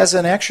what if as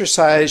an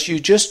exercise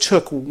you just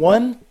took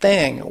one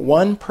thing,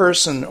 one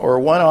person or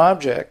one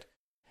object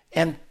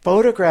and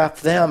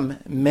photographed them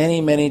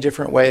many, many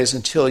different ways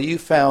until you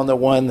found the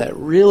one that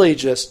really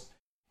just,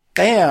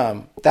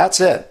 bam, that's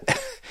it.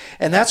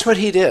 And that's what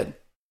he did.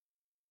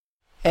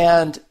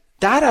 And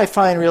that I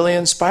find really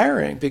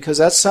inspiring because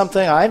that's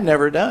something I've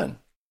never done.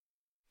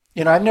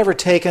 I've never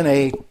taken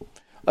a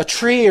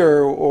tree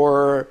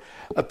or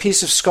a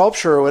piece of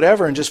sculpture or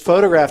whatever and just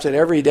photographed it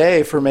every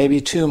day for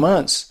maybe 2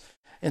 months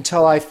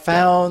until I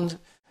found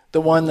the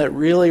one that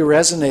really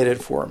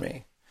resonated for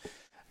me.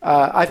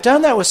 I've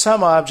done that with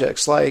some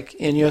objects, like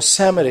in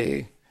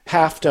Yosemite,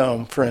 Half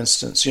Dome, for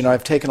instance.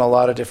 I've taken a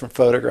lot of different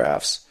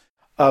photographs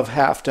of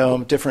Half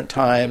Dome, different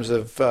times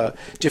of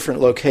different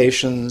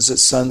locations at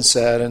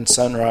sunset and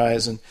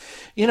sunrise. And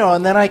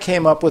then I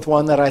came up with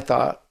one that I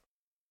thought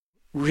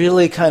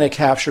really kind of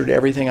captured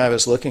everything I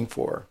was looking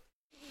for.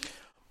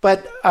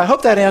 But I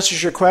hope that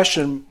answers your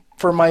question.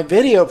 For my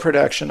video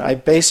production, I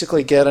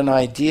basically get an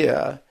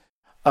idea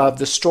of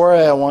the story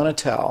I want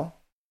to tell,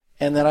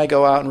 and then I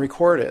go out and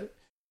record it.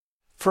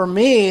 For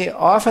me,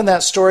 often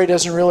that story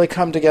doesn't really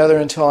come together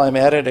until I'm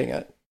editing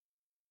it.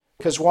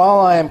 Because while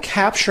I am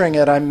capturing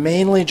it, I'm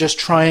mainly just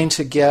trying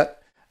to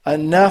get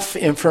enough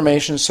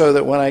information so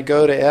that when I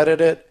go to edit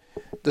it,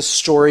 the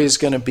story is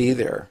going to be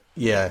there.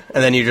 Yeah,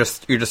 and then you're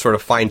just sort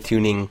of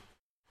fine-tuning,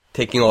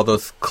 taking all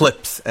those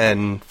clips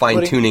and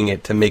fine-tuning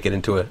it to make it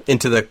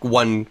into the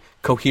one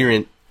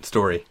coherent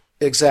story.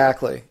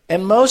 Exactly.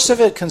 And most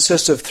of it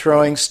consists of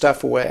throwing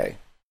stuff away.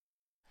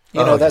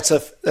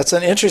 That's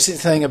an interesting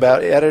thing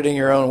about editing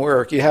your own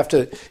work. You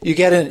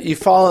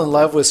fall in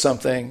love with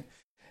something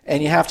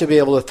and you have to be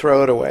able to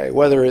throw it away,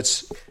 whether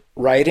it's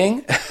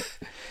writing.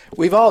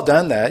 We've all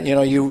done that.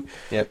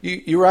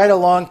 You write a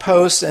long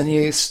post and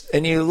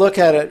you look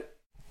at it,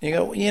 you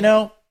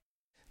go,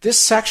 this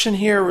section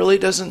here really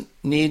doesn't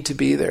need to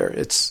be there.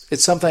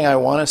 It's something I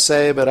want to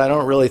say, but I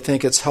don't really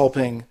think it's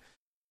helping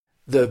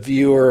the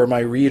viewer or my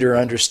reader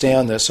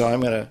understand this. So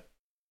I'm going to,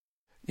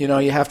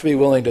 you have to be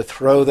willing to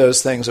throw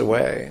those things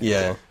away.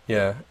 Yeah,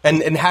 yeah.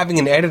 And having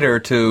an editor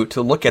to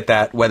look at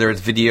that, whether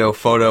it's video,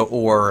 photo,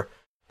 or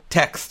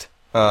text,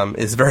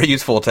 is very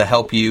useful to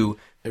help you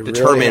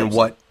determine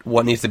what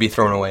needs to be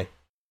thrown away.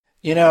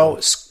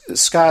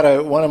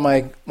 Scott, one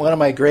of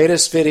my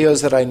greatest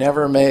videos that I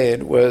never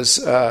made was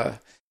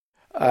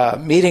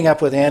meeting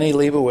up with Annie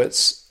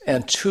Leibovitz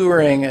and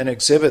touring an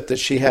exhibit that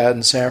she had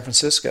in San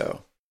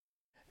Francisco.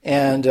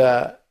 And,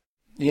 the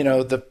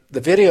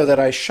video that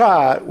I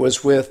shot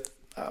was with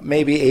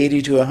maybe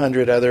 80 to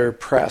 100 other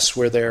press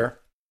were there.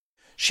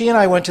 She and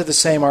I went to the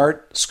same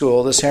art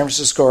school, the San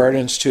Francisco Art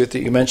Institute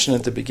that you mentioned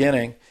at the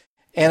beginning.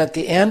 And at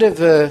the end of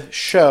the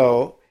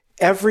show,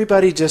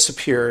 everybody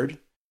disappeared,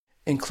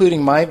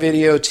 including my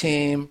video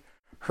team,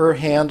 her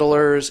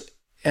handlers,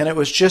 and it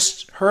was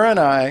just her and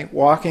I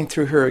walking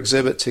through her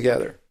exhibit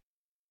together.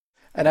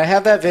 And I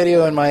have that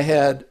video in my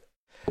head,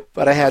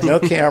 but I had no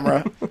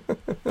camera.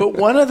 But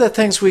one of the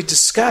things we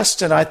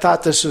discussed, and I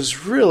thought this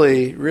was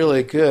really,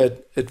 really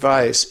good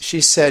advice,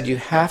 she said, you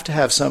have to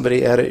have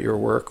somebody edit your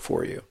work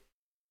for you.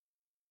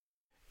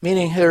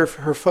 Meaning her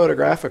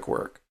photographic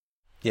work.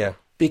 Yeah.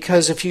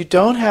 Because if you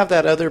don't have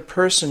that other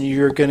person,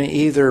 you're going to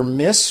either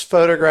miss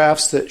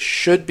photographs that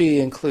should be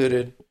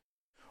included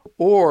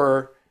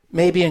or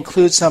maybe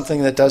include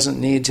something that doesn't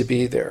need to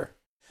be there.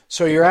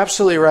 So you're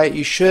absolutely right.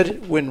 You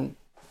should, when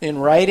in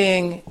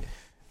writing,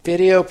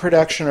 video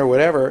production or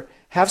whatever,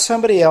 have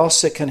somebody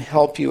else that can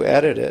help you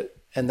edit it,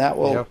 and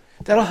that'll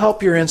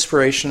help your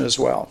inspiration as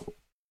well.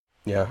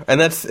 Yeah,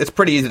 and it's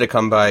pretty easy to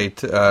come by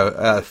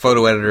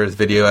photo editors,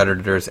 video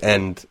editors,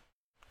 and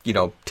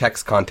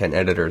text content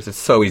editors. It's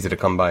so easy to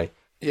come by.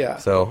 Yeah.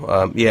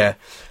 So yeah,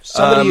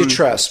 somebody you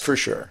trust for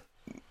sure.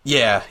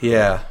 Yeah,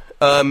 yeah.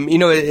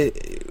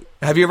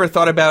 Have you ever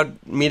thought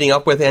about meeting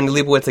up with Andy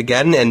Leibovitz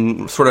again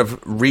and sort of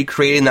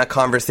recreating that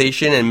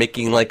conversation and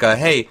making like a,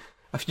 hey,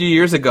 a few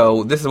years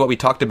ago, this is what we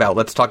talked about.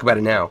 Let's talk about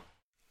it now.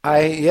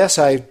 Yes,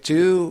 I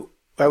do.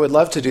 I would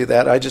love to do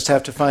that. I just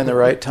have to find the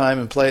right time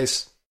and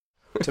place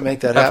to make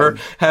that happen.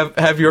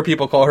 Have your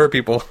people call her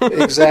people.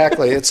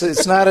 Exactly.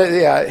 It's not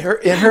in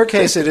her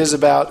case, it is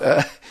about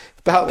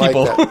like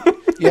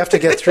that. You have to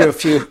get through a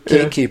few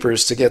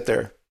gatekeepers to get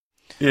there.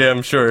 Yeah,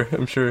 I'm sure.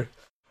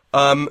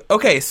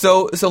 Okay,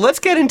 so let's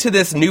get into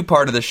this new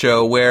part of the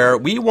show where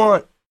we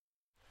want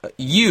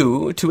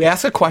you to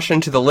ask a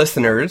question to the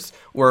listeners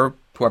or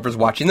whoever's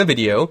watching the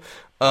video,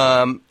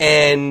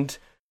 and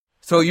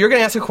so you're going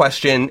to ask a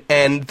question,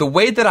 and the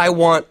way that I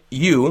want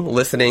you,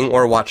 listening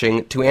or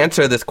watching, to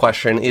answer this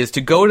question is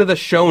to go to the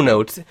show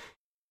notes.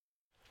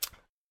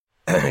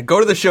 Go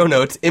to the show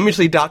notes,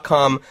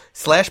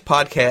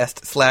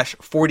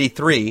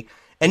 imagely.com/podcast/43,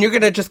 and you're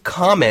going to just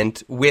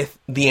comment with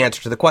the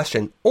answer to the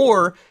question.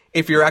 Or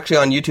if you're actually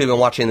on YouTube and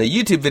watching the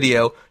YouTube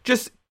video,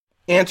 just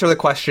answer the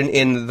question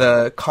in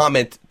the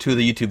comment to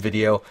the YouTube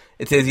video.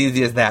 It's as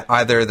easy as that,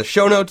 either the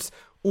show notes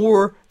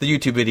or the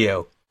YouTube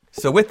video.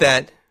 So with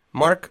that,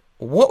 Mark,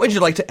 what would you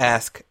like to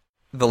ask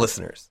the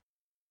listeners?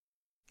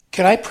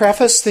 Can I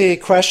preface the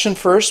question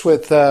first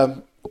with,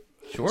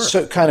 Sure. so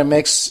it kind of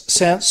makes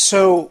sense?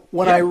 So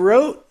when I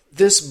wrote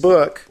this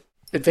book,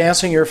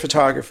 Advancing Your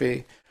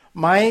Photography,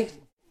 my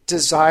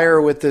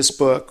desire with this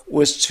book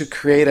was to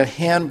create a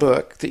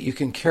handbook that you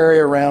can carry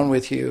around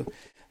with you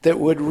that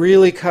would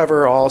really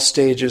cover all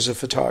stages of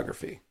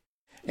photography.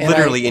 And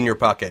literally in your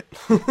pocket.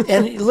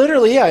 And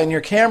literally, in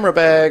your camera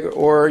bag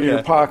or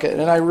your pocket.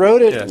 And I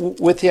wrote it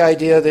with the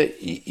idea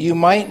that you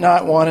might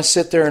not want to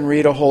sit there and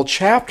read a whole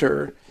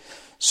chapter.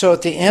 So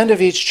at the end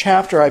of each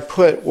chapter, I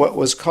put what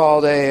was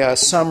called a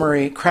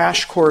summary,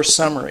 crash course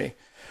summary,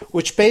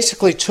 which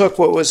basically took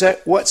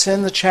what's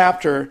in the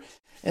chapter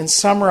and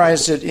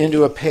summarized it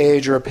into a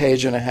page or a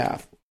page and a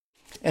half.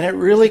 And it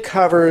really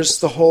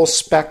covers the whole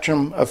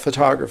spectrum of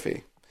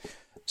photography.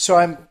 So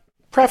I'm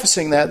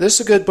prefacing that. This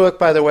is a good book,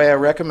 by the way. I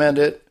recommend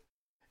it.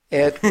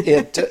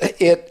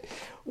 It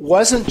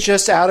wasn't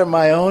just out of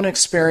my own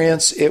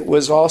experience. It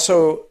was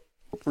also,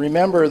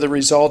 remember, the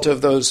result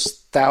of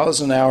those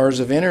 1,000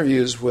 hours of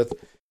interviews with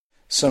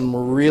some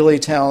really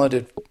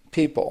talented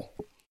people.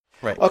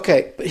 Right.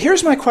 Okay, but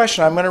here's my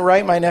question. I'm going to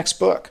write my next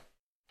book.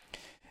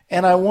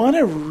 And I want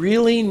to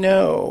really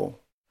know,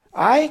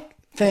 I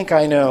think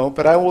I know,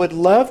 but I would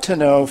love to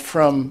know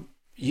from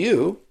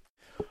you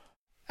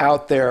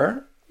out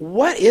there,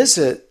 what is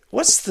it?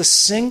 What's the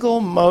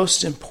single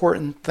most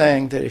important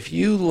thing that if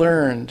you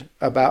learned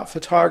about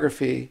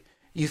photography,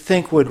 you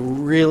think would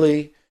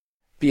really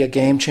be a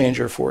game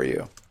changer for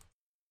you?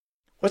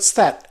 What's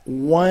that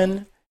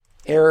one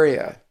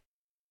area?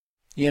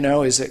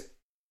 Is it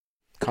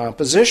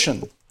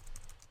composition?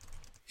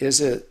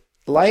 Is it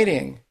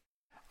lighting?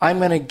 I'm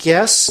going to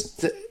guess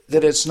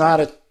that it's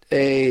not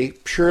a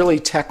purely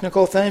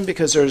technical thing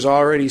because there's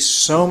already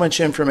so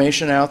much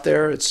information out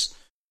there. It's,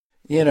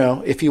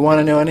 if you want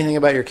to know anything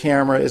about your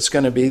camera, it's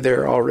going to be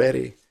there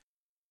already.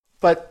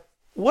 But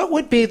what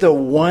would be the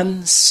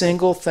one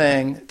single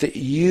thing that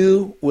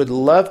you would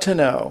love to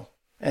know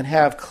and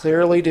have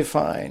clearly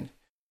defined?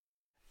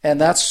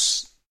 And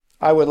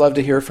I would love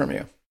to hear from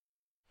you.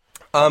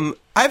 I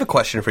have a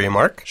question for you,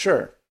 Mark.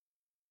 Sure.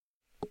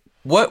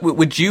 What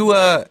would you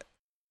want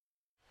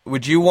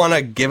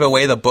to give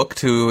away the book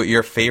to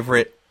your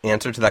favorite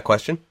answer to that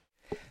question?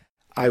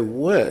 I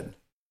would.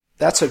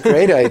 That's a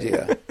great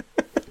idea.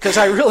 Because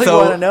I really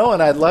want to know,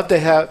 and I'd love to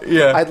have.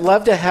 Yeah. I'd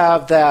love to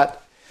have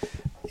that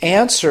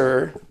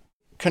answer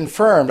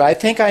confirmed. I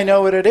think I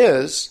know what it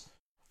is,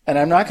 and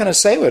I'm not going to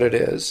say what it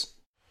is.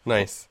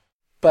 Nice.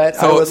 But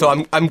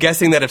so I'm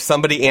guessing that if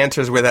somebody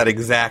answers with that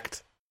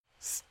exact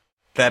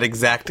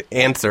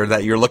answer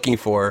that you're looking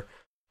for,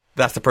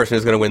 that's the person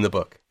who's going to win the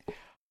book.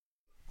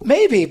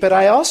 Maybe, but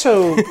I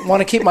also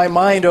want to keep my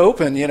mind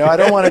open. I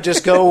don't want to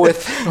just go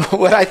with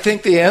what I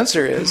think the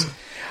answer is.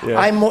 Yeah.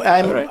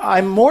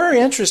 I'm more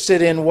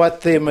interested in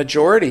what the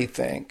majority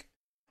think.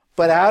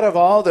 But out of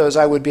all those,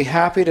 I would be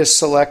happy to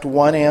select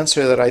one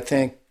answer that I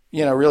think,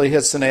 really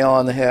hits the nail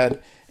on the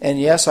head.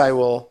 And yes, I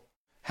will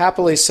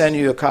happily send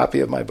you a copy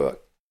of my book.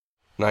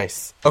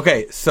 Nice.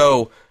 Okay,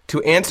 so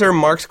to answer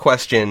Mark's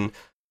question,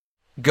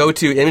 go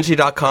to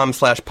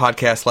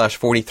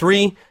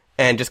imagely.com/podcast/43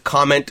 and just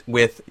comment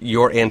with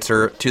your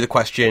answer to the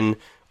question,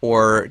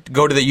 or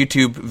go to the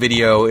YouTube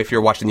video if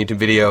you're watching the YouTube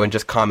video and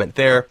just comment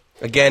there.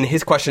 Again,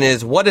 his question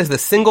is, what is the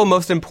single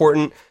most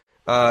important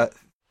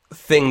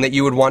thing that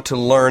you would want to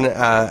learn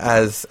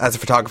as a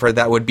photographer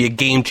that would be a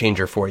game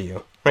changer for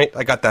you? Right?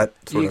 I got that.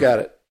 You got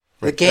it.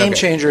 The game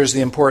changer is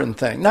the important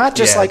thing. Not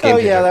just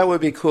that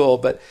would be cool,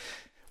 but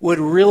would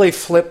really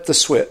flip the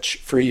switch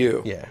for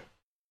you. Yeah.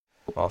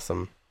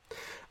 Awesome.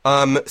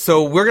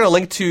 So we're going to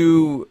link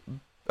to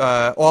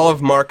all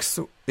of Mark's,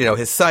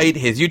 his site,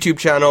 his YouTube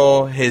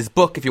channel, his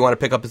book, if you want to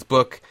pick up his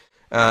book,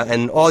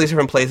 and all these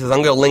different places.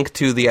 I'm going to link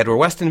to the Edward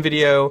Weston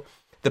video,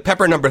 the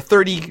Pepper number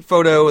 30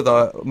 photo,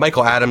 the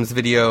Michael Adams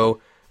video,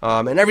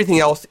 and everything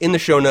else in the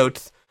show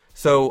notes.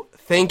 So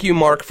thank you,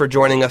 Mark, for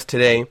joining us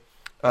today.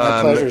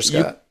 My pleasure,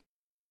 Scott.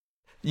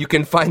 You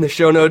can find the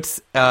show notes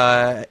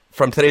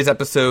from today's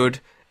episode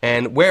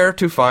and where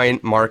to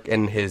find Marc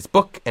and his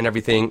book and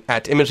everything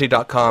at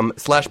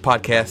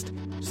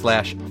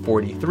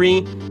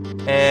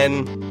imagely.com/podcast/43.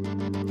 And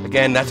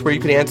again, that's where you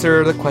can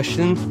answer the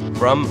questions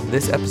from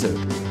this episode.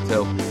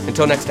 So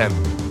until next time.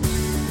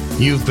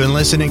 You've been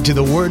listening to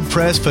the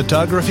WordPress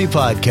Photography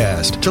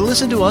Podcast. To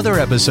listen to other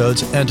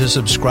episodes and to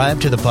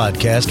subscribe to the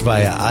podcast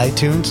via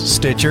iTunes,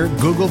 Stitcher,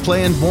 Google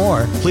Play, and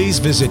more, please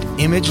visit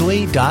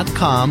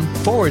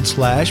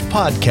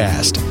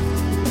imagely.com/podcast.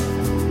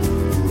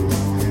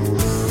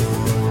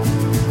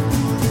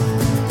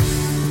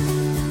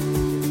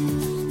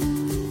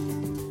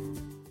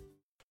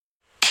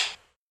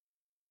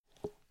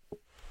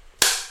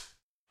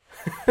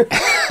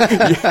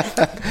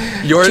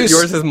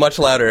 Yours is much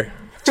louder.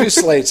 Two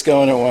slates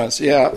going at once, yeah.